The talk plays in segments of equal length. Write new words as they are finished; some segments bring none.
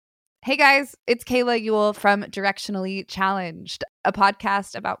Hey guys, it's Kayla Ewell from Directionally Challenged, a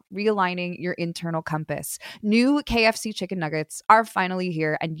podcast about realigning your internal compass. New KFC chicken nuggets are finally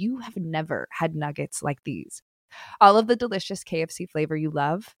here, and you have never had nuggets like these. All of the delicious KFC flavor you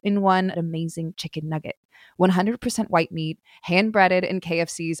love in one amazing chicken nugget. 100% white meat, hand-breaded in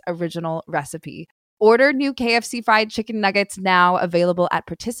KFC's original recipe. Order new KFC fried chicken nuggets now, available at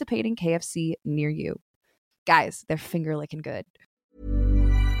participating KFC near you. Guys, they're finger-licking good.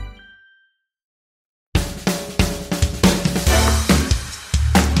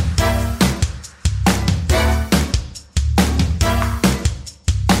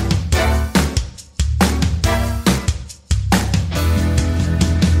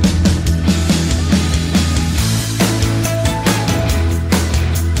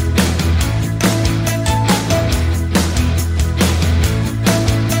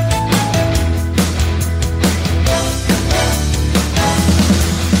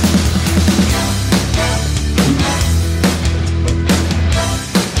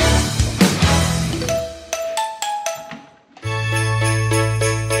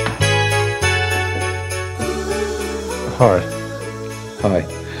 Hi.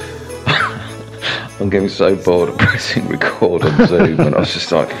 I'm getting so bored of pressing record on Zoom, and I was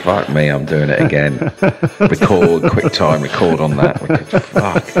just like, fuck me, I'm doing it again. Record, quick time, record on that.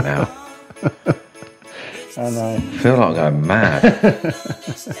 Fuck now. I know. I feel like I'm going mad.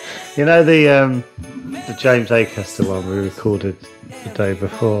 You know the James Acaster one we recorded the day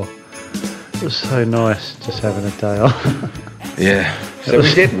before? It was so nice just having a day off. Yeah. So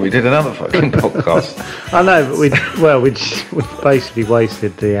we did another fucking podcast. I know, but we basically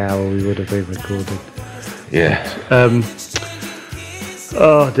wasted the hour we would have been recording. Yeah.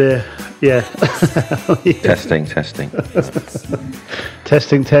 Oh dear. Yeah. Testing. Testing.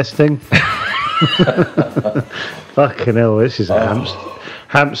 Fucking hell, this is a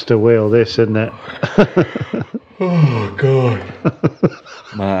hamster wheel, this, isn't it? Oh, God.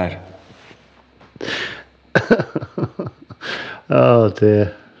 Mad. Oh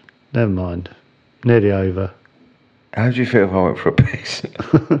dear. Never mind. Nearly over. How do you feel if I went for a piss?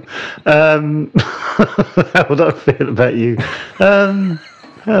 How would I feel about you?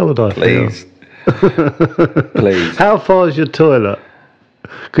 How would I feel? Please. How far is your toilet?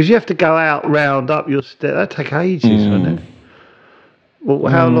 Because you have to go out, round up your stairs. That'd take ages, wouldn't it?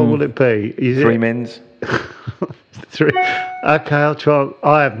 Well, how long will it be? 3 mins. 3. Okay, I'll try.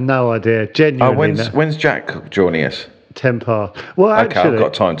 I have no idea. Genuinely. When's Jaack joining us? 10 past. Well, actually, okay, I've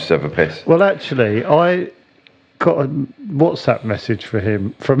got time to have a piss. Well, actually, I got a WhatsApp message from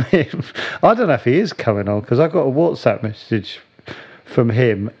him. I don't know if he is coming on, because I got a WhatsApp message from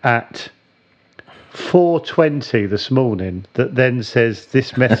him at 4:20 this morning that then says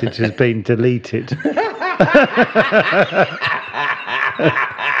this message has been deleted.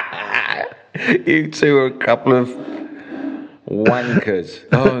 You two are a couple of wankers.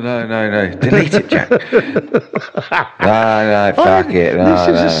 Oh, no. Delete it, Jaack. No, fuck it. No, this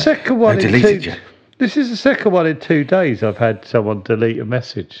is the second one delete it, Jaack. This is the second one in 2 days I've had someone delete a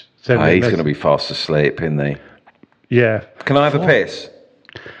message. He's going to be fast asleep, isn't he? Yeah. Can I have a piss?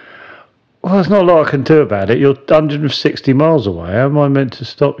 Well, there's not a lot I can do about it. You're 160 miles away. How am I meant to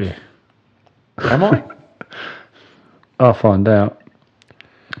stop you? Am I? I'll find out.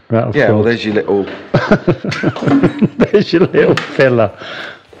 Yeah, well, there's your little... There's your little filler.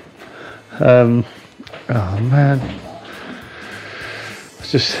 Oh, man.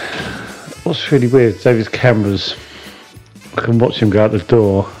 It's just... What's really weird, David's cameras, I can watch him go out the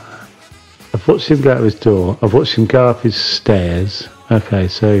door. I've watched him go out his door. I've watched him go up his stairs. Okay,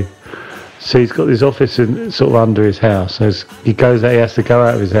 so he's got his office in, sort of under his house. So he goes out, he has to go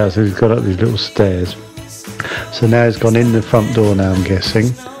out of his house, so he's got up these little stairs. So now he's gone in the front door now, I'm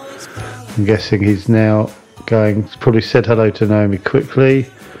guessing. He's now going, he's probably said hello to Naomi quickly.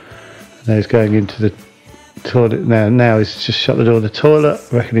 Now he's going into the toilet. Now he's just shut the door of the toilet.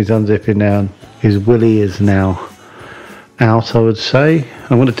 I reckon he's unzipping now. His willy is now out, I would say.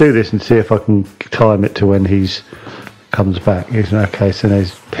 I'm going to do this and see if I can time it to when he's comes back. Okay, so now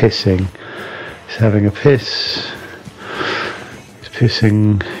he's pissing. He's having a piss. He's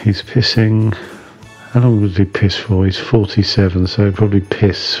pissing. How long does he piss for? He's 47, so he'll probably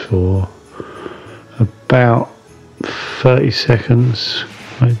piss for about 30 seconds,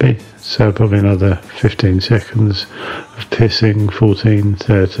 maybe. So probably another 15 seconds of pissing. 14,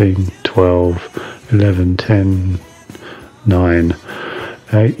 13, 12, 11, 10, 9,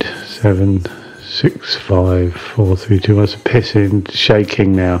 8, 7, 6, 5, 4, 3, 2, 1. So pissing,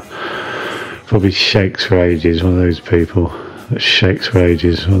 shaking now. Probably shakes for ages, one of those people that shakes for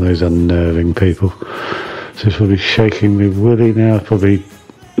ages, one of those unnerving people. So he's probably shaking the willy now, probably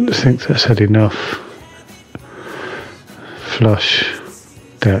think that's had enough. Flush.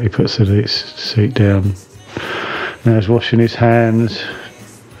 Doubt he puts the seat down. Now he's washing his hands.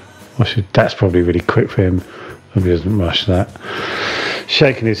 That's probably really quick for him. Hope he doesn't rush that.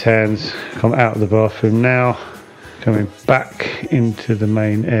 Shaking his hands. Come out of the bathroom now. Coming back into the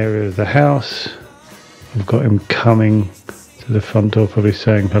main area of the house. I've got him coming to the front door, probably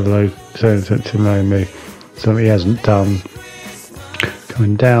saying hello, saying something to know me. Something he hasn't done.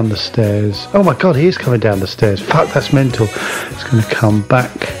 Coming down the stairs. Oh my god, he is coming down the stairs. Fuck, that's mental. He's going to come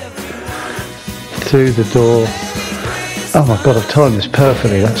back through the door. Oh my god, I've timed this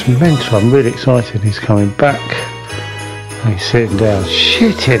perfectly. That's mental. I'm really excited. He's coming back. And he's sitting down.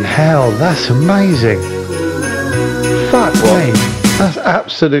 Shit in hell, that's amazing. Fuck me. That's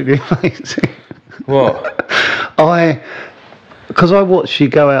absolutely amazing. What? Because I watched you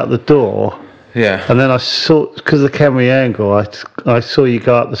go out the door. Yeah. And then I saw, because of the camera angle, I saw you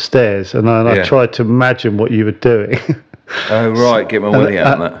go up the stairs, and I tried to imagine what you were doing. Oh, right, get my willy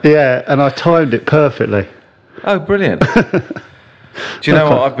out on that. Yeah, and I timed it perfectly. Oh, brilliant. Do you know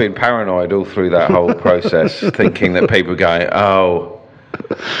what? I've been paranoid all through that whole process, thinking that people go, oh,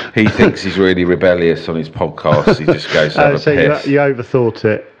 he thinks he's really rebellious on his podcast. He just goes to have a piss. You overthought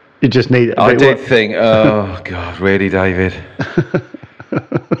it. You just need it. I did think, oh, God, really, David?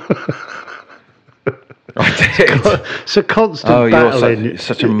 I did. It's a constant battling. You're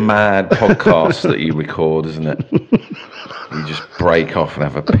such a mad podcast that you record, isn't it? You just break off and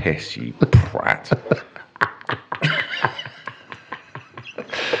have a piss, you prat.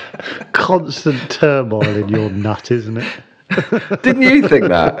 Constant turmoil in your nut, isn't it? Didn't you think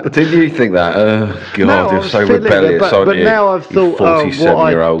that? Oh, God, no, you're so rebellious, aren't you? But now I've thought,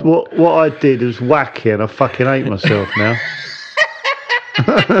 47-year-old. What I did was wacky, and I fucking hate myself now.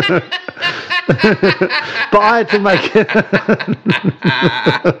 But I had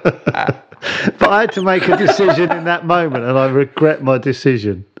to make a decision in that moment, and I regret my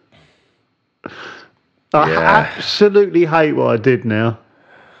decision. I absolutely hate what I did now.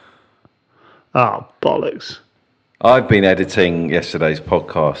 Oh, bollocks. I've been editing yesterday's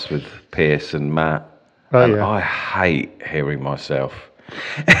podcast with Pierce and Matt, and yeah. I hate hearing myself.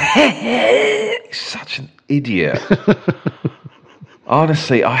 Such an idiot.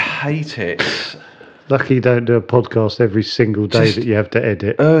 Honestly, I hate it. Lucky you don't do a podcast every single day that you have to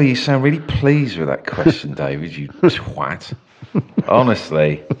edit. Oh, you sound really pleased with that question, David, you twat.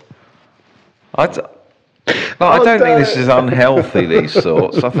 Honestly. I don't think this is unhealthy, these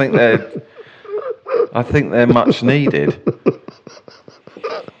sorts. I think they're much needed.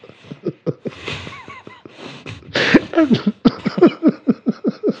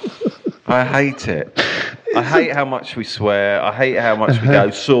 I hate it. I hate how much we swear. I hate how much we go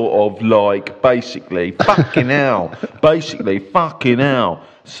sort of like, basically, fucking hell. Basically, fucking hell.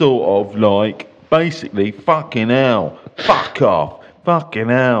 Sort of like, basically, fucking hell. Fuck off. Fucking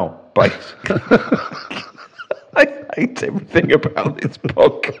hell. Basically. I hate everything about this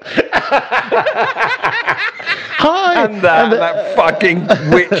podcast. Hi! And that fucking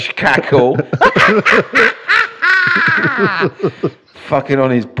witch cackle. Fucking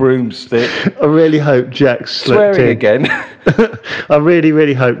on his broomstick. I really hope Jaack slept Swearing in. again. I really,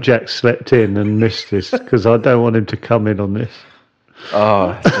 really hope Jaack slept in and missed this, because I don't want him to come in on this.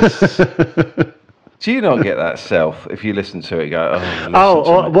 Oh, do you not get that self if you listen to it? Go,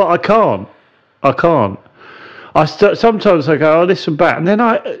 well, I can't. Sometimes I go, I'll listen back, and then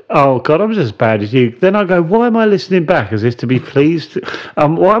oh God, I'm just as bad as you. Then I go, why am I listening back? Is this to be pleased?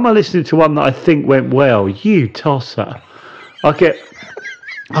 Why am I listening to one that I think went well? You tosser. I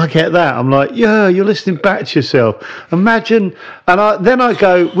get that. I'm like, yeah, you're listening back to yourself. Imagine, and then I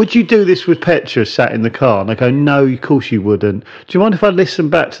go, would you do this with Petra sat in the car? And I go, no, of course you wouldn't. Do you mind if I listen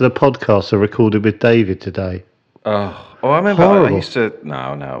back to the podcast I recorded with David today? Oh, I remember Horrible. I used to.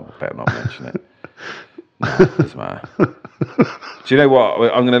 No, better not mention it. No, it doesn't matter. Do you know what?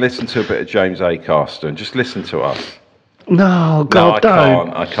 I'm going to listen to a bit of James Acaster and just listen to us. No, God,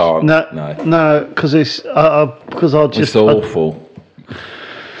 don't. I can't. No, because because I'll just. It's awful.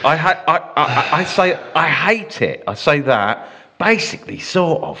 I say I hate it. I say that basically,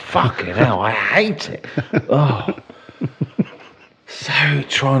 sort of. Fucking hell, I hate it. Oh, so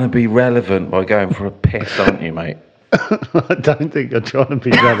trying to be relevant by going for a piss, aren't you, mate? I don't think you're trying to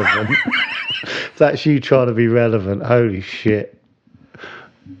be relevant. If that's you trying to be relevant, holy shit.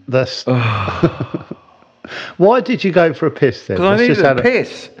 That's. Why did you go for a piss then? Because I needed a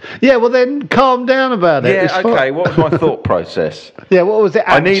piss. Yeah, well then calm down about it. Yeah, okay, what was my thought process? Yeah, what was it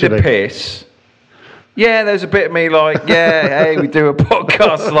actually? I need a piss, Yeah, there's a bit of me like, yeah, hey, we do a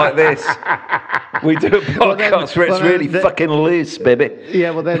podcast like this. We do a podcast where it's really fucking loose, baby. Yeah,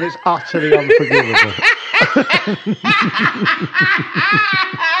 well then it's utterly unforgivable.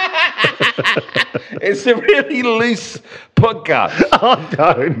 It's a really loose podcast. Oh,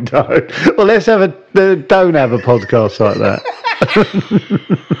 don't. Well, don't have a podcast like that.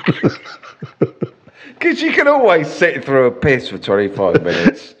 Because you can always sit through a piss for 25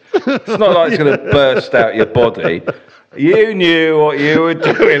 minutes. It's not like it's going to burst out your body. You knew what you were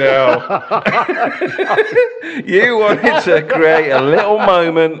doing, Al. You wanted to create a little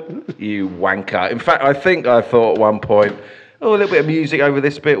moment, you wanker. In fact, I think I thought at one point, a little bit of music over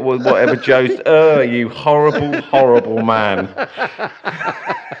this bit, or whatever Joe's. Oh, you horrible, horrible man.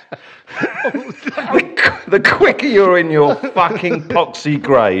 The quicker you're in your fucking poxy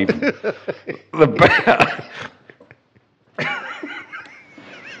grave, the better.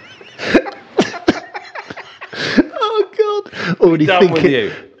 Oh God!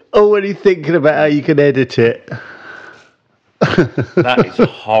 Already thinking about how you can edit it. That is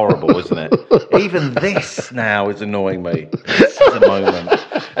horrible, isn't it? Even this now is annoying me. This is a moment.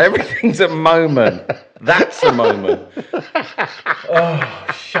 Everything's a moment. That's a moment. Oh,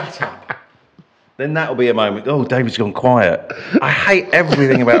 shut up. Then that'll be a moment. Oh, David's gone quiet. I hate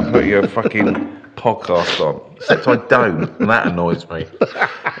everything about putting a fucking podcast on, except I don't, and that annoys me.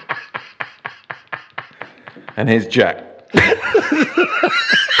 And here's Jack.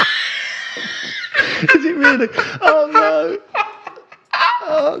 Is it really? Oh no!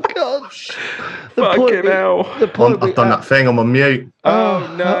 Oh gosh! Fucking hell! I've done that thing. I'm on mute.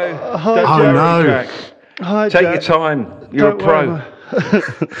 Oh no! Oh no! Jack. Hi, Take Jack. your time. You're a pro.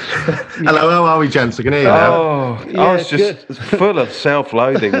 Hello, how are we, gents? I can hear you now. Oh, I was just full of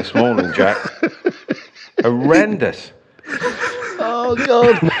self-loathing this morning, Jack. Horrendous. Oh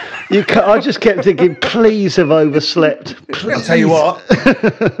God! I just kept thinking, please have overslept. Please. I'll tell you what.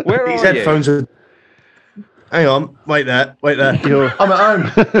 Where These are headphones you? are. Hang on, wait there. I'm at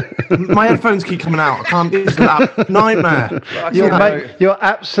home. My headphones keep coming out. I can't. It's a nightmare. You're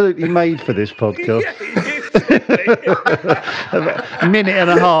absolutely made for this podcast. A minute and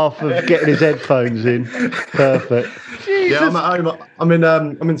a half of getting his headphones in. Perfect. Jesus. Yeah, I'm at home.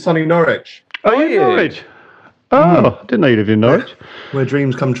 I'm in sunny Norwich. Oh, you're in Norwich? Oh, I didn't know you lived in Norwich. Where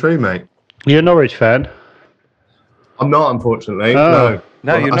dreams come true, mate. You're a Norwich fan? I'm not, unfortunately. Oh.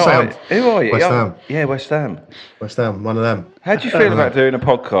 No, you're not. Who are you? West Ham. Yeah, West Ham. West Ham, one of them. How do you feel about doing a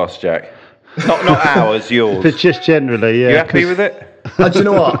podcast, Jack? Not ours, yours. But just generally, yeah. You happy with it? Do you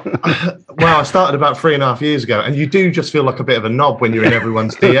know what? Well, I started about 3.5 years ago, and you do just feel like a bit of a knob when you're in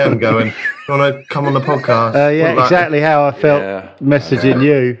everyone's DM going, you want to come on the podcast? Yeah, exactly how I felt messaging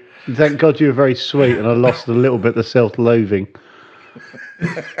you. Thank God you were very sweet, and I lost a little bit of self-loathing.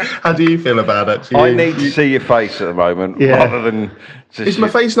 How do you feel about it? I need to see your face at the moment, rather than... Is my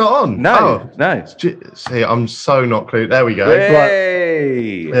face not on? No. See, I'm so not clued. There we go.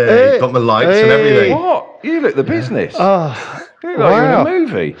 Hey! Hey, got my lights and everything. What? You look the business. Oh, you look like you're in a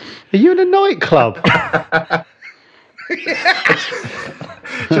movie. Are you in a nightclub?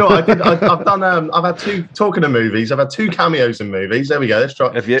 Do you know what? I've done. I've had two talking of movies. I've had 2 cameos in movies. There we go. Let's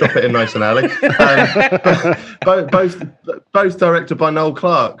drop it in nice and early. Both directed by Noel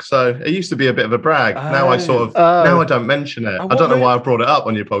Clarke. So it used to be a bit of a brag. Now I now I don't mention it. I don't know why I brought it up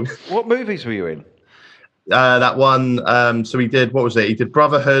on your podcast. What movies were you in? That one. So he did. What was it? He did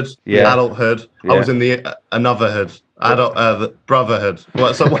Brotherhood, Adulthood. I was in the Anotherhood. Brotherhood.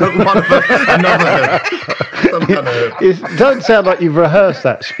 Well, so one of another hood. It doesn't sound like you've rehearsed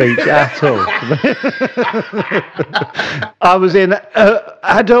that speech at all. I was in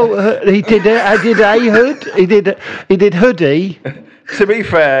adult. He did a hood. He did hoodie. To be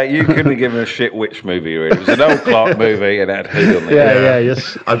fair, you couldn't have given a shit which movie you were in. It was an old Clark movie and it had hood on it.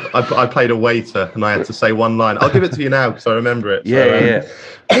 Yes. I played a waiter and I had to say one line. I'll give it to you now because I remember it. Yeah.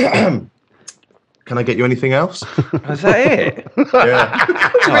 Can I get you anything else? Was that it? Yeah.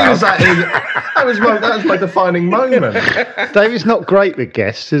 That was my defining moment. David's not great with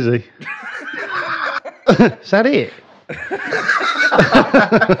guests, is he? Is that it?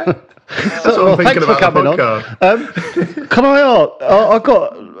 That's what I'm thinking about the podcast. Can I ask? I've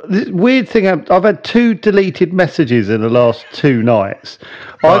got this weird thing. I've had 2 deleted messages in the last 2 nights.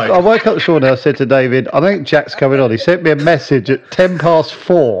 Right. I woke up this morning. I said to David, "I think Jack's coming on." He sent me a message at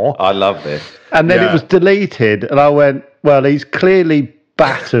 4:10. I love this. And then it was deleted, and I went, "Well, he's clearly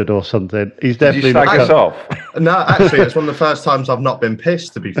battered or something. He's definitely." Did you slag us off? No, actually, it's one of the first times I've not been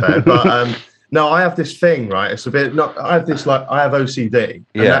pissed. To be fair, but no, I have this thing, right? It's a bit. I have OCD.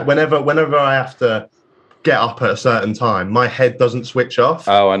 And that whenever I have to get up at a certain time, my head doesn't switch off.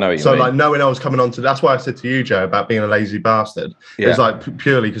 Oh, I know what you mean. So like knowing I was coming on to, that's why I said to you, Joe, about being a lazy bastard. Yeah. It was like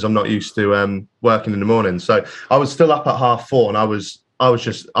purely because I'm not used to working in the morning. So I was still up at 4:30 and I was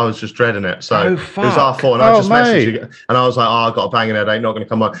just dreading it. So it was 4:30 and I just messaged you and I was like, I've got a banging headache, not going to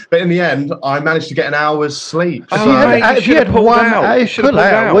come on. But in the end, I managed to get an hour's sleep. If you had pulled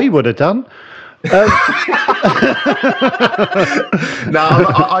out, we would have done. No,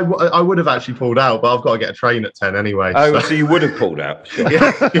 I would have actually pulled out, but I've got to get a train at 10 anyway. Oh, so you would have pulled out? Sure.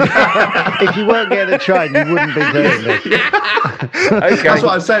 If you weren't getting a train, you wouldn't be doing this. Okay. That's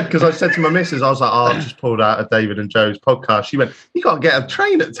what I said, because I said to my missus, I was like, I've just pulled out of David and Joe's podcast. She went, you got to get a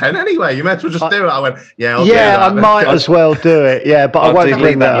train at 10 anyway. You might as well just do it. I went, I'll do that. I might as well do it. Yeah, but I won't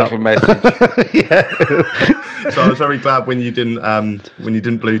bring that little message. Yeah. So I was very glad when you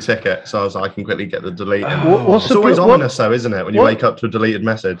didn't blue tick it. So I was like, I can quickly get the delete. It's always ominous, though, isn't it? When you wake up to a deleted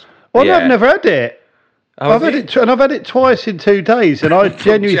message. Well, I've never had it. I've had it, and I've had it twice in 2 days, and I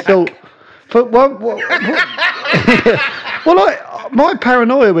genuinely thought, my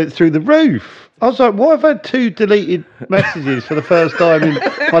paranoia went through the roof. I was like, why have I had 2 deleted messages for the first time in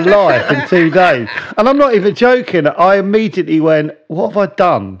my life in 2 days? And I'm not even joking. I immediately went, what have I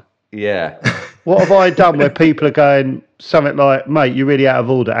done? Yeah. What have I done where people are going something like, mate, you're really out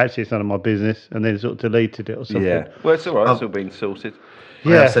of order. Actually, it's none of my business. And then sort of deleted it or something. Yeah. Well, it's all right. It's all been sorted.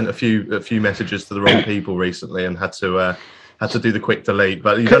 Yeah. I sent a few messages to the wrong people recently and had to do the quick delete.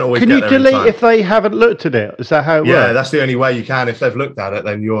 But you don't always get there. Can you delete if they haven't looked at it? Is that how it works? Yeah, that's the only way you can. If they've looked at it,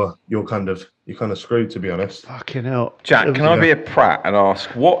 then you're kind of screwed, to be honest. Fucking hell. Jack, can I be a prat and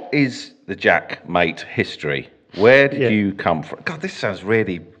ask, what is the Jack Mate history? Where did you come from? God, this sounds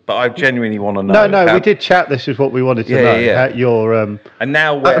really... But I genuinely want to know. No, we did chat. This is what we wanted to know. Yeah. Your And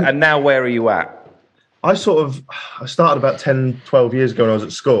now where are you at? I started about 10, 12 years ago when I was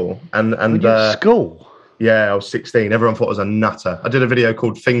at school. And you at school? Yeah, I was 16. Everyone thought I was a nutter. I did a video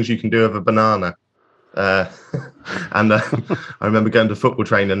called Things You Can Do with a Banana. And I remember going to football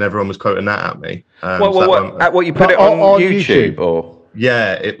training and everyone was quoting that at me. What you put it on YouTube or?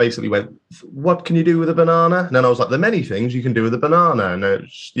 Yeah, it basically went, what can you do with a banana? And then I was like, there are many things you can do with a banana. And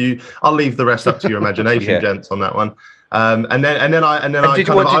I'll leave the rest up to your imagination, gents, on that one.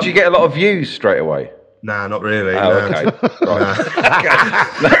 Did you get a lot of views straight away? Nah, not really. Oh, no. Okay. Right.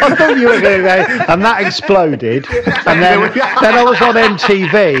 I thought you were going to go, and that exploded. And then I was on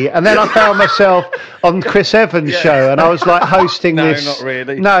MTV, and then I found myself on Chris Evans' show, and I was like hosting this. No, not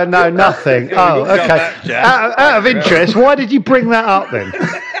really. No, nothing. Oh, okay. Out of interest, why did you bring that up then?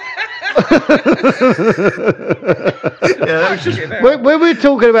 When we're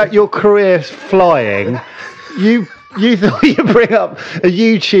talking about your career flying, you thought you'd bring up a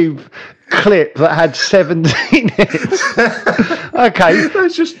YouTube clip that had 17 hits. Okay,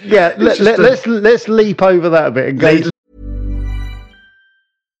 let's leap over that a bit and go.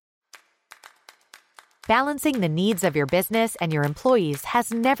 Balancing the needs of your business and your employees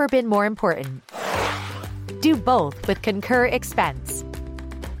has never been more important. Do both with Concur Expense.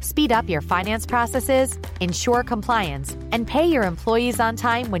 Speed up your finance processes, ensure compliance, and pay your employees on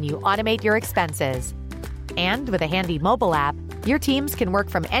time when you automate your expenses. And with a handy mobile app, your teams can work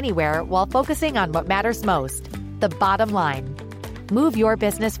from anywhere while focusing on what matters most, the bottom line. Move your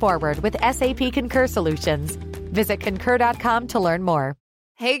business forward with SAP Concur Solutions. Visit concur.com to learn more.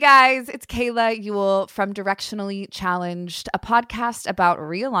 Hey guys, it's Kayla Ewell from Directionally Challenged, a podcast about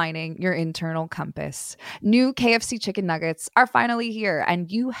realigning your internal compass. New KFC chicken nuggets are finally here,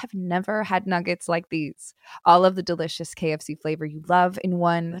 and you have never had nuggets like these. All of the delicious KFC flavor you love in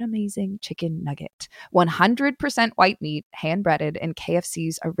one amazing chicken nugget. 100% white meat, hand-breaded in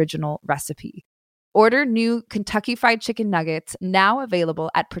KFC's original recipe. Order new Kentucky Fried Chicken nuggets, now available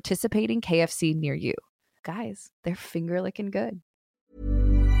at participating KFC near you. Guys, they're finger-licking good.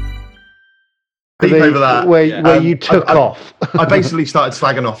 Over that, where you took off. I basically started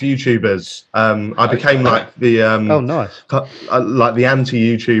slagging off YouTubers. I became like the like the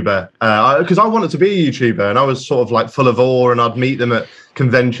anti-YouTuber because I wanted to be a YouTuber, and I was sort of like full of awe, and I'd meet them at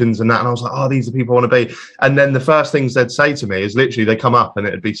conventions and that, and I was like, oh, these are people I want to be. And then the first things they'd say to me is literally they come up and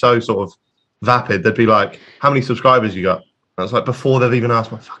it'd be so sort of vapid. They'd be like, how many subscribers you got? I was like, before they've even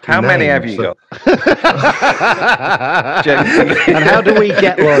asked my fucking name. How many have you got? And how do we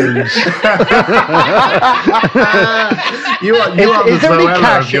get loans?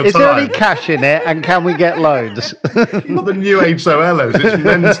 Is there any cash in it? And can we get loans? You're the new age Zoellas. It's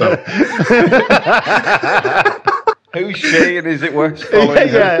mental. Who's she, and is it worth following?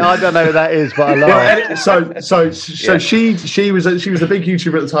 Yeah, I don't know who that is, but I love it. So she was a big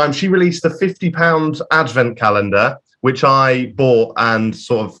YouTuber at the time. She released a £50 advent calendar which I bought and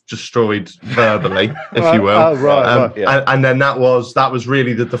sort of destroyed verbally, if you will. Oh, right. And then that was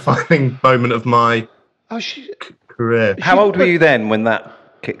really the defining moment of my career. How old were you then when that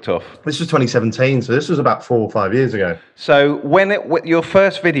kicked off? This was 2017, so this was about 4 or 5 years ago. So when your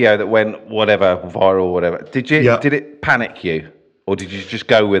first video that went viral, whatever, did it panic you, or did you just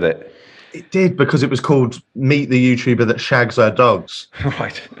go with it? It did, because it was called Meet the YouTuber That Shags Her Dogs.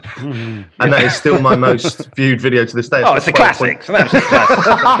 Right. And that is still my most viewed video to this day. It's a classic. It's an absolute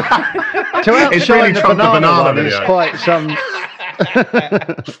classic. To outshine the banana one is video. quite some...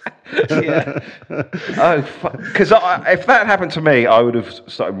 Yeah. Because if that happened to me, I would have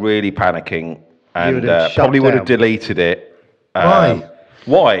started really panicking and probably would have deleted it.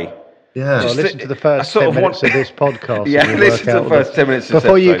 Why? Yeah. Well, listen to the first 10 minutes of this podcast. Yeah, listen to the first 10 minutes of this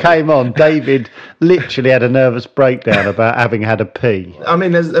before you came on, David literally had a nervous breakdown about having had a pee. I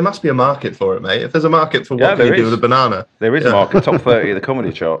mean, there must be a market for it, mate. If there's a market for what you do with a banana. There is a market. Top 30 of the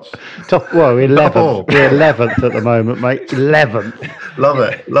comedy charts. We're 11th. Oh. We're 11th at the moment, mate. 11th. Love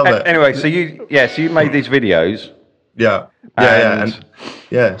it. Anyway, so you made these videos. Yeah,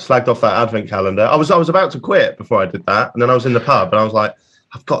 slagged off that advent calendar. I was about to quit before I did that, and then I was in the pub, and I was like,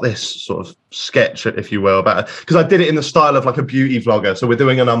 I've got this sort of sketch, if you will, about it, because I did it in the style of like a beauty vlogger. So we're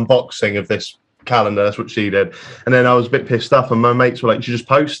doing an unboxing of this calendar. That's what she did, and then I was a bit pissed off, and my mates were like, "You should just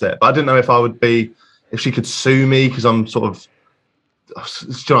post it," but I didn't know if she could sue me because I'm sort of, do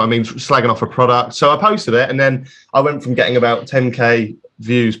you know what I mean, slagging off a product. So I posted it, and then I went from getting about 10k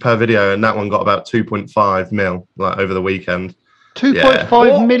views per video, and that one got about 2.5 mil like over the weekend.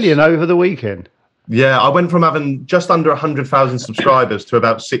 2.5 million over the weekend. Yeah, I went from having just under 100,000 subscribers to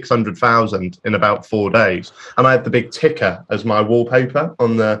about 600,000 in about 4 days, and I had the big ticker as my wallpaper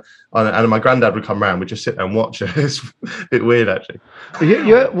and my granddad would come round. We'd just sit there and watch it. It's a bit weird, actually.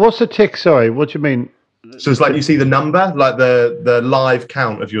 What's a tick? Sorry, what do you mean? So it's like you see the number, like the live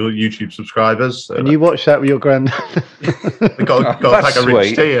count of your YouTube subsubscribers. So and you watch that with your granddad? got a pack of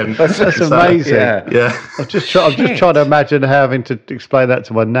rich tea, and that's amazing. Yeah. I'm just trying to imagine having to explain that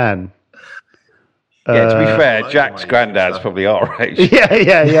to my nan. Yeah, to be fair, Jack's granddad's probably our age.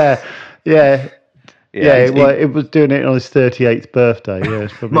 Yeah. Well, it was doing it on his 38th birthday. Yeah,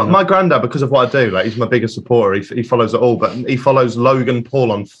 it's my granddad, because of what I do, like he's my biggest supporter. He follows it all, but he follows Logan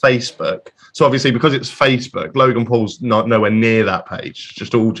Paul on Facebook. So obviously, because it's Facebook, Logan Paul's not nowhere near that page.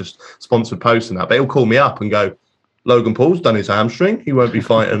 Just sponsored posts and that. But he'll call me up and go, Logan Paul's done his hamstring. He won't be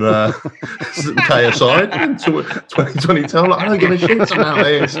fighting KSI until 2022. I'm like, I don't give a shit about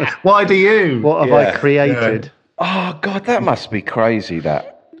this. Why do you? What have I created? Yeah. Oh God, that must be crazy.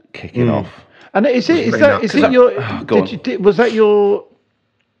 That kicking off. And was that your?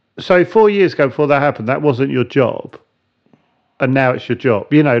 So 4 years ago, before that happened, that wasn't your job, and now it's your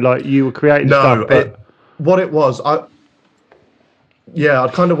job. You know, like you were creating stuff. But what it was, I'd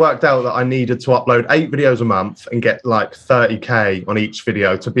kind of worked out that I needed to upload 8 videos a month and get like 30k on each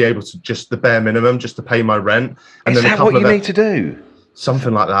video to be able to just the bare minimum, just to pay my rent. And Is then that what you need to do?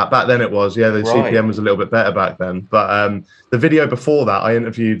 Something like that. Back then it was, the CPM was a little bit better back then. But the video before that, I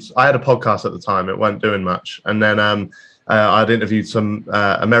had a podcast at the time. It weren't doing much. And then I'd interviewed some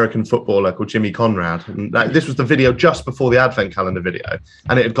American footballer called Jimmy Conrad. And this was the video just before the Advent calendar video.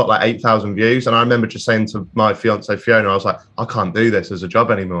 And it had got like 8,000 views. And I remember just saying to my fiance, Fiona, I was like, I can't do this as a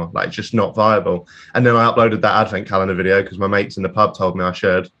job anymore. Like, it's just not viable. And then I uploaded that Advent calendar video because my mates in the pub told me I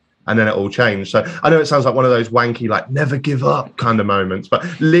should. And then it all changed. So I know it sounds like one of those wanky, like, never give up kind of moments. But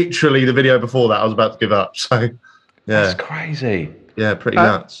literally the video before that, I was about to give up. So, yeah. That's crazy. Yeah, pretty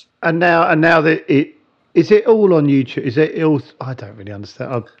nuts. And now that is it all on YouTube? Is it all? I don't really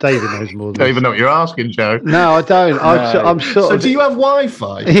understand. David knows more than Don't even know what you're asking, Joe. No, I don't. No. I'm sort So of... do you have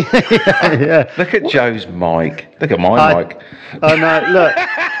Wi-Fi? yeah. Look at Joe's mic. Look at my mic. Oh, no, look.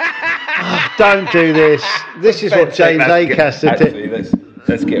 Don't do this. This is what James Acaster did.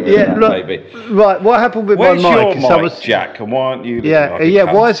 Let's get rid of that, baby. Right, what happened with Where's my mic? mic? Your mic, Jack, and why aren't you...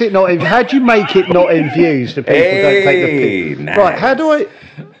 Yeah, why is it not... How'd you make it not in views so people don't take the pic? Nice. Right, how do I...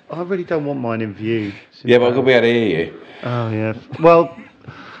 I really don't want mine in view. Yeah, but I'm going to be able to hear you. Oh, yeah. Well...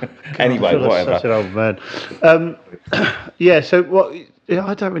 Anyway, whatever. Such an old man. So what...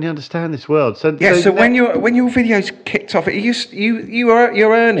 I don't really understand this world. So when your videos kicked off,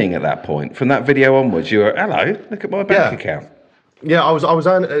 you're earning at that point. From that video onwards, you were, hello, look at my bank account. Yeah, I was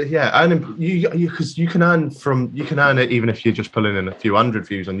earning, earning because you can earn it even if you're just pulling in a few hundred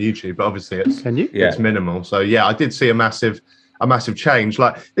views on YouTube, but obviously it's minimal. So yeah, I did see a massive change.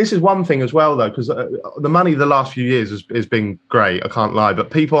 Like, this is one thing as well though, because the money the last few years has been great. I can't lie, but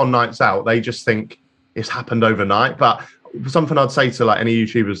people on nights out, they just think it's happened overnight. But something I'd say to like any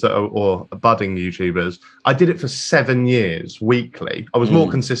YouTubers that are, or budding YouTubers, I did it for 7 years weekly. I was more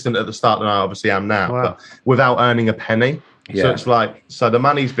consistent at the start than I obviously am now, but without earning a penny. Yeah. So it's like, so the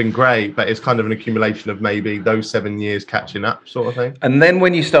money's been great, but it's kind of an accumulation of maybe those 7 years catching up, sort of thing. And then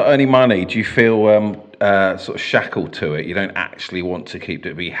when you start earning money, do you feel sort of shackled to it? You don't actually want to keep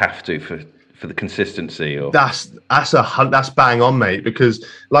it, but you have to for the consistency? Or that's bang on, mate. Because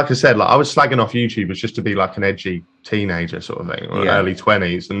like I said, like I was slagging off YouTubers just to be like an edgy teenager sort of thing, or early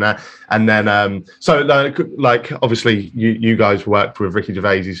 20s, and then so like obviously you guys worked with Ricky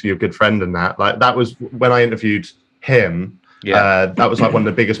Gervais, so you're a good friend, and that was when I interviewed him. That was like one of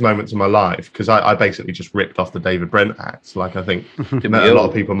the biggest moments of my life, because I basically just ripped off the David Brent act, like I think a lot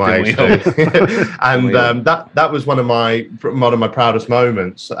of people my age do. And that was one of my proudest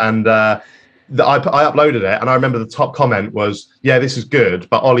moments. And I uploaded it, and I remember the top comment was, "Yeah, this is good,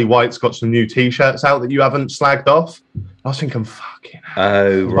 but Ollie White's got some new T-shirts out that you haven't slagged off." I was thinking, fucking hell.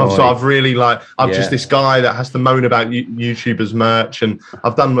 Oh, right. So I've really I'm just this guy that has to moan about YouTubers merch, and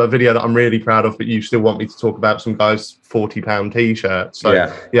I've done a video that I'm really proud of, but you still want me to talk about some guy's £40 T-shirt. So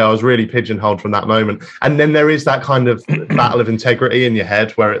I was really pigeonholed from that moment. And then there is that kind of battle of integrity in your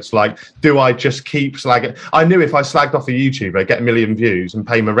head where it's like, do I just keep slagging? I knew if I slagged off a YouTuber, get 1 million views and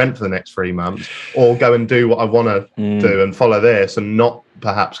pay my rent for the next 3 months, or go and do what I want to do and follow this and not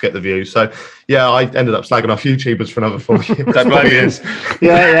perhaps get the views. So I ended up slagging off YouTubers for another 4 years. Don't blame you.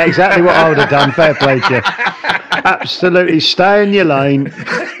 Yeah, exactly what I would have done. Fair play to you. Absolutely, stay in your lane.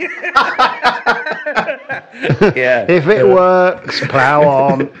 If it works, plough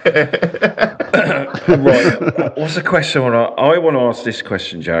on. Right. What's the question? I want to ask this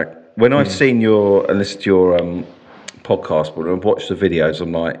question, Jaack. When I've seen and listened to your podcast, but I've watched the videos,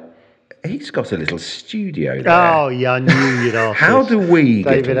 I'm like, he's got a little studio there. Oh, yeah, I knew you'd ask. How do we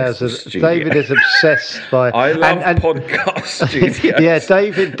David get a studio? David is obsessed by... I love podcast studios. Yeah,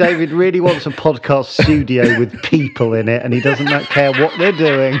 David really wants a podcast studio with people in it, and he doesn't care what they're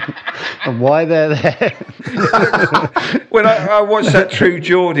doing and why they're there. When I watched that True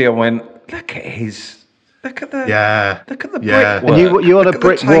Geordie, I went, look at the brickwork. And you on a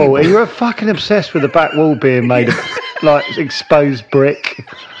brick wall, and you're fucking obsessed with the back wall being made of like exposed brick.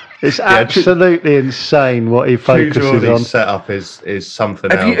 It's absolutely insane what he focuses on. Setup is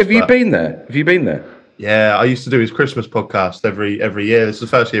something else. Have you been there? Have you been there? Yeah, I used to do his Christmas podcast every year. This is the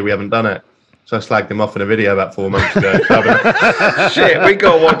first year we haven't done it. So I slagged him off in a video about 4 months ago. Shit, we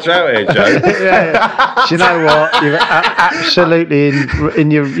got to watch out here, Joe. Do you know what? You're absolutely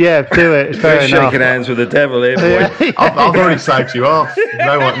in your... Yeah, do it. It's fair enough. You're shaking hands with the devil here, boy. I've already slagged you off.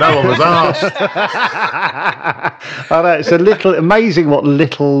 No one was asked. I know, it's amazing what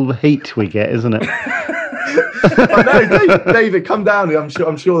little heat we get, isn't it? No, David, come down. I'm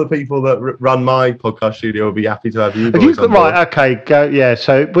sure the people that run my podcast studio will be happy to have you boys on board. Right, okay, go. Yeah.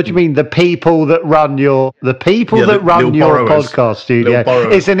 So, what do you mean? The people that run your podcast studio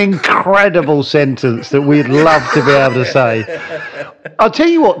is an incredible sentence that we'd love to be able to say. I'll tell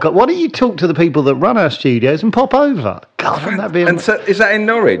you what. Why don't you talk to the people that run our studios and pop over? God, wouldn't that be? And so, is that in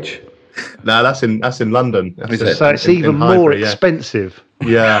Norwich? No, that's in London. So it's even more expensive.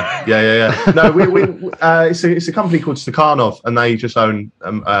 Yeah. No, it's a company called Stakhanov, and they just own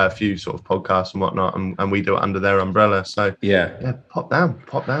a few sort of podcasts and whatnot, and we do it under their umbrella. So yeah, pop down.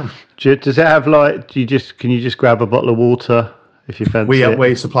 Does it have can you just grab a bottle of water if you fancy it?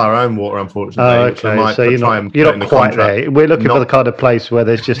 We supply our own water, unfortunately. Oh, okay. So you're not quite there. We're looking for the kind of place where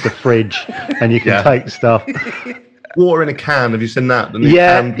there's just a fridge and you can take stuff. Water in a can. Have you seen that?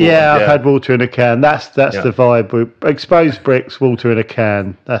 I've had water in a can. That's the vibe. Exposed bricks, water in a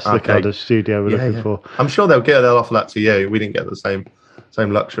can. That's the kind of studio we're looking for. I'm sure they'll offer that to you. We didn't get the same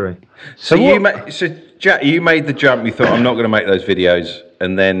luxury. So Jaack, you made the jump. You thought, I'm not going to make those videos,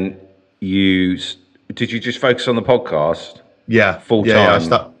 and then did you just focus on the podcast? Yeah, full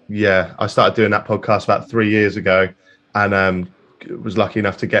time. I started doing that podcast about 3 years ago, and was lucky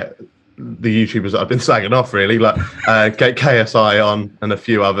enough to get the YouTubers that I've been slagging off, really, like get KSI on and a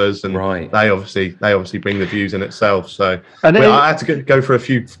few others, and they obviously bring the views in itself. So I had to go for a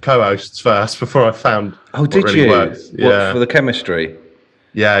few co-hosts first before I found. Oh, did really you? Worked. Yeah, what, for the chemistry.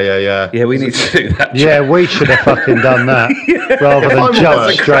 Yeah. Yeah, we need to do that. Yeah, we should have fucking done that rather than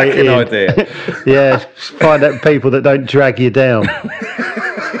jump straight in. Idea. Yeah, find out people that don't drag you down.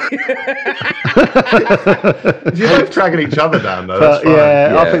 You're both dragging each other down, though. But,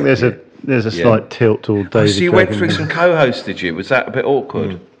 I think there's a slight tilt toward David. So you went through some co-hosts, did you? Was that a bit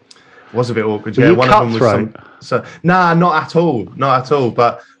awkward? It was a bit awkward. Were you one cutthroat? Of them was not at all.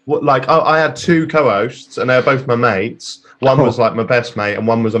 But I had two co-hosts, and they were both my mates. One was like my best mate, and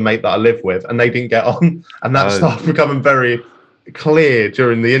one was a mate that I live with, and they didn't get on. And that started becoming very clear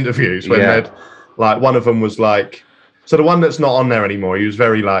during the interviews when they'd like one of them was like, so the one that's not on there anymore, he was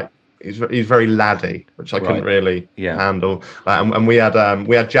very like he's very laddie, which I couldn't really handle. And we had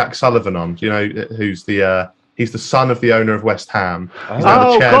Jaack Sullivan on, you know, who's he's the son of the owner of West Ham. He's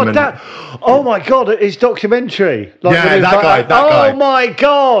now the chairman. Oh my God, his documentary. Like that guy. Oh my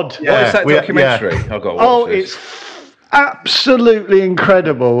God. Yeah. What is that documentary? I've got to watch this. It's absolutely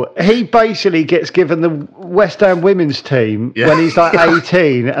incredible. He basically gets given the West Ham women's team when he's like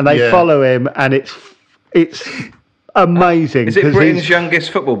 18, and they follow him, and it's amazing. Is it Britain's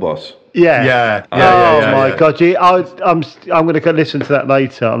youngest football boss? Yeah. Oh my God! I'm going to go listen to that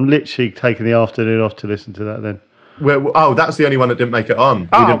later. I'm literally taking the afternoon off to listen to that then. That's the only one that didn't make it on.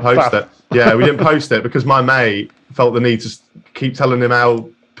 We didn't post it. Yeah, we didn't post it because my mate felt the need to keep telling him how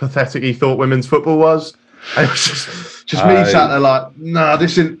pathetic he thought women's football was. And it was just me sat there like, no,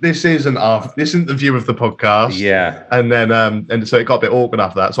 this isn't the view of the podcast. Yeah. And then and so it got a bit awkward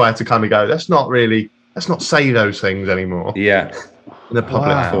after that. So I had to kind of go, let's not say those things anymore. Yeah. In a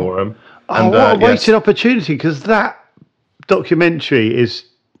public forum. And, what a wasted opportunity, because that documentary is.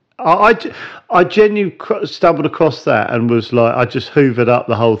 I genuinely stumbled across that and was like, I just hoovered up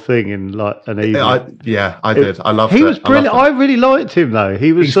the whole thing in like an evening. I did. I loved it. He was brilliant. I really liked him though.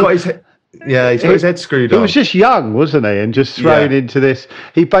 He's got his head screwed on. He was just young, wasn't he? And just thrown into this.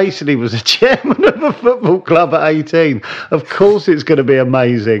 He basically was a chairman of a football club at 18. Of course it's going to be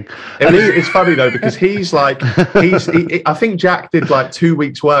amazing. It's funny though, because he's like, I think Jaack did like 2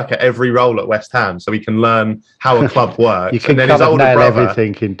 weeks work at every role at West Ham, so he can learn how a club works. You can nail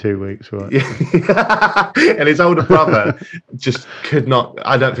everything in 2 weeks, right? And his older brother just could not,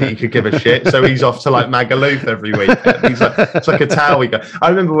 I don't think he could give a shit. So he's off to like Magaluf every week. He's like, it's like a towel we go. I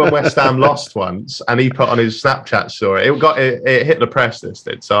remember when West Ham lost once, and he put on his Snapchat story. It hit the press. This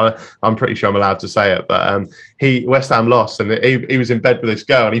did, so I'm pretty sure I'm allowed to say it. But West Ham lost, and he was in bed with this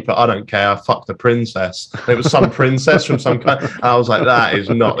girl, and he put, "I don't care, I fucked a princess." And it was some princess from some kind. And I was like, that is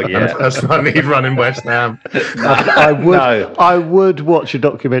not the kind of person I need running West Ham. I would watch a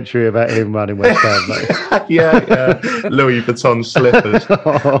documentary about him running West Ham. yeah, Louis Vuitton slippers.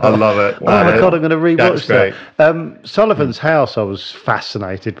 I love it. Oh my God, I'm going to rewatch that. Sullivan's House, I was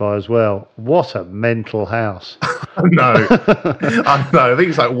fascinated by as well. What a mental house. No. I think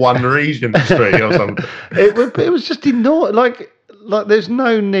it's like one Regent Street or something. It was just enormous. Like there's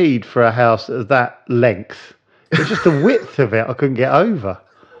no need for a house of that length. It's just the width of it I couldn't get over.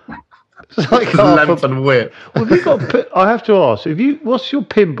 It's like length and width. Well, I have to ask, what's your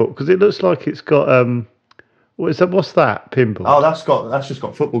pin book? Because it looks like it's got what's that pin book? Oh, that's just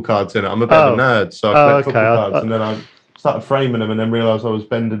got football cards in it. I'm a bit of a nerd, so I collect football cards, and then I started framing them, and then realised I was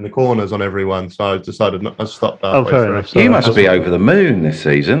bending the corners on everyone, so I decided I stopped that. You must be over the moon this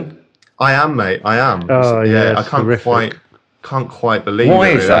season. I am, mate. I am. Oh yeah, I can't quite believe it. Why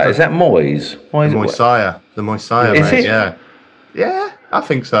is that? Is that Moyes? Why is the Moyes, is mate? it? Yeah, I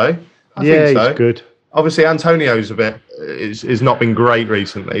think so. He's good. Obviously, Antonio's is not been great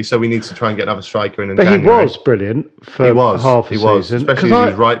recently, so we need to try and get another striker in. But January. He was brilliant for half a season. Especially he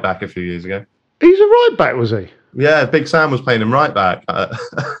was right back a few years ago. He's a right back, was he? Yeah, Big Sam was playing him right back.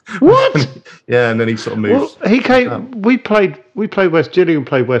 What? Yeah, and then he sort of moved. Well, he came. We played Gillingham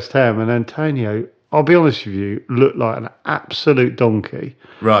played West Ham, and Antonio, I'll be honest with you, looked like an absolute donkey.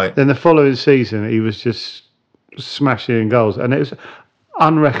 Right. Then the following season, he was just smashing in goals, and it was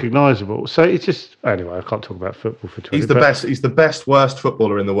unrecognisable. So it's just, anyway, I can't talk about football for 20 minutes. He's the best, worst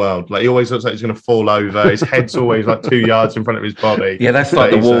footballer in the world. Like, he always looks like he's going to fall over. His head's always like 2 yards in front of his body. Yeah, that's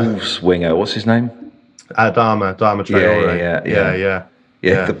like the Wolves winger. What's his name? Adama Traore.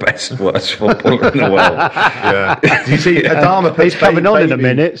 Yeah, the best, worst footballer in the world. Yeah. Do you see Adama? He's coming on in a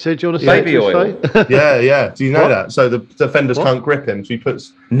minute, so do you want to say baby oil? Yeah. Do you know that? So the defenders can't grip him, so he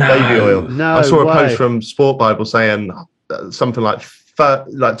puts baby oil. No, I saw a post from Sport Bible saying something like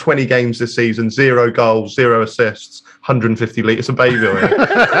 20 games this season, 0 goals, 0 assists, 150 litres of baby oil.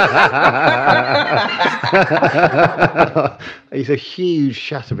 He's a huge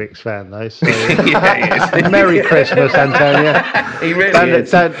Shattervix fan, though. So Merry Christmas, Antonio. He really is.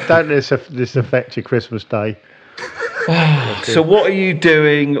 Don't this affect your Christmas day. So what are you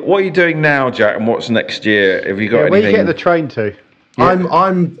doing? What are you doing now, Jack? And what's next year? Have you got anything? Where are you getting the train to?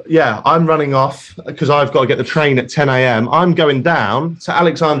 Yeah. I'm running off because I've got to get the train at 10 a.m. I'm going down to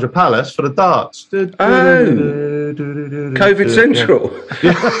Alexandra Palace for the darts. COVID Central.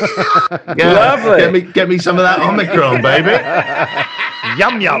 Yeah. Lovely. Get me some of that Omicron, baby.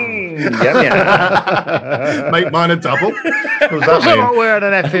 Yum yum. Yum, yum. Make mine a double. What does that I'm mean? not wearing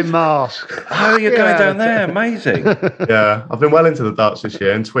an effing mask. Oh, you're going down there. Amazing. Yeah, I've been well into the darts this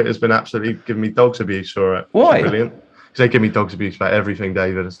year, and Twitter's been absolutely giving me dogs abuse for it. Why? It's brilliant. Because they give me dogs abuse about everything,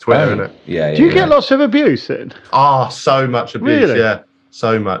 David. It's Twitter, isn't it? Yeah. Do you get lots of abuse then? Oh, so much abuse. Really? Yeah,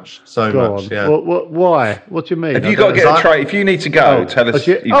 so much. Yeah. Why? What do you mean? Have you got to get a tray? If you need to go, tell us.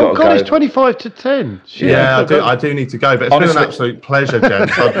 You've got to go. It's 25 to 10. Shit. Yeah, I do need to go, but it's been an absolute pleasure,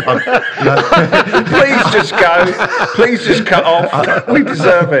 gents. Please just go. Please just cut off. We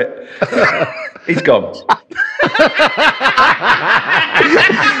deserve it. He's gone.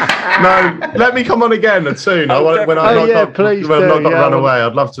 No, let me come on again soon. When I've not run away.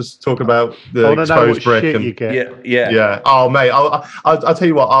 I'd love to talk about the exposed brick. Yeah. Oh, mate, I'll tell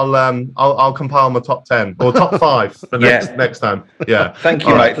you what. I'll compile my top 10 or top 5 for next time. Yeah. Thank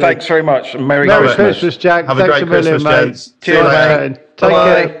you, mate. Thanks very much. Merry Christmas, Jack. Have a great Christmas, gents. Cheers, mate. Take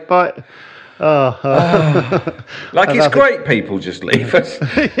care. Bye. It's great people just leave us.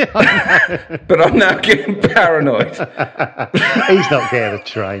 But I'm now getting paranoid. He's not getting a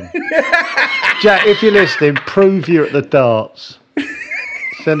train. Jack, if you're listening, prove you're at the darts.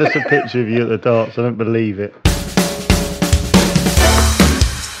 Send us a picture of you at the darts. I don't believe it.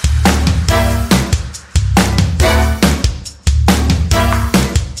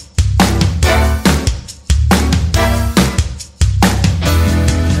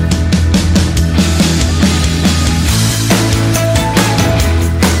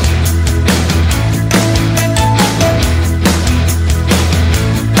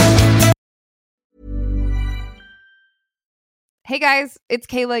 Hey guys, it's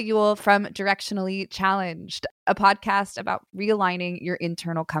Kayla Ewell from Directionally Challenged, a podcast about realigning your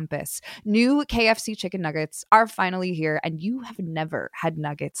internal compass. New KFC chicken nuggets are finally here, and you have never had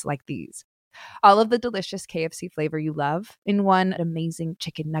nuggets like these. All of the delicious KFC flavor you love in one amazing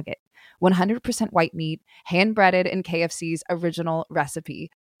chicken nugget. 100% white meat, hand-breaded in KFC's original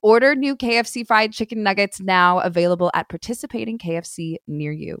recipe. Order new KFC fried chicken nuggets now, available at participating KFC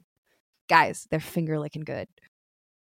near you. Guys, they're finger-licking good.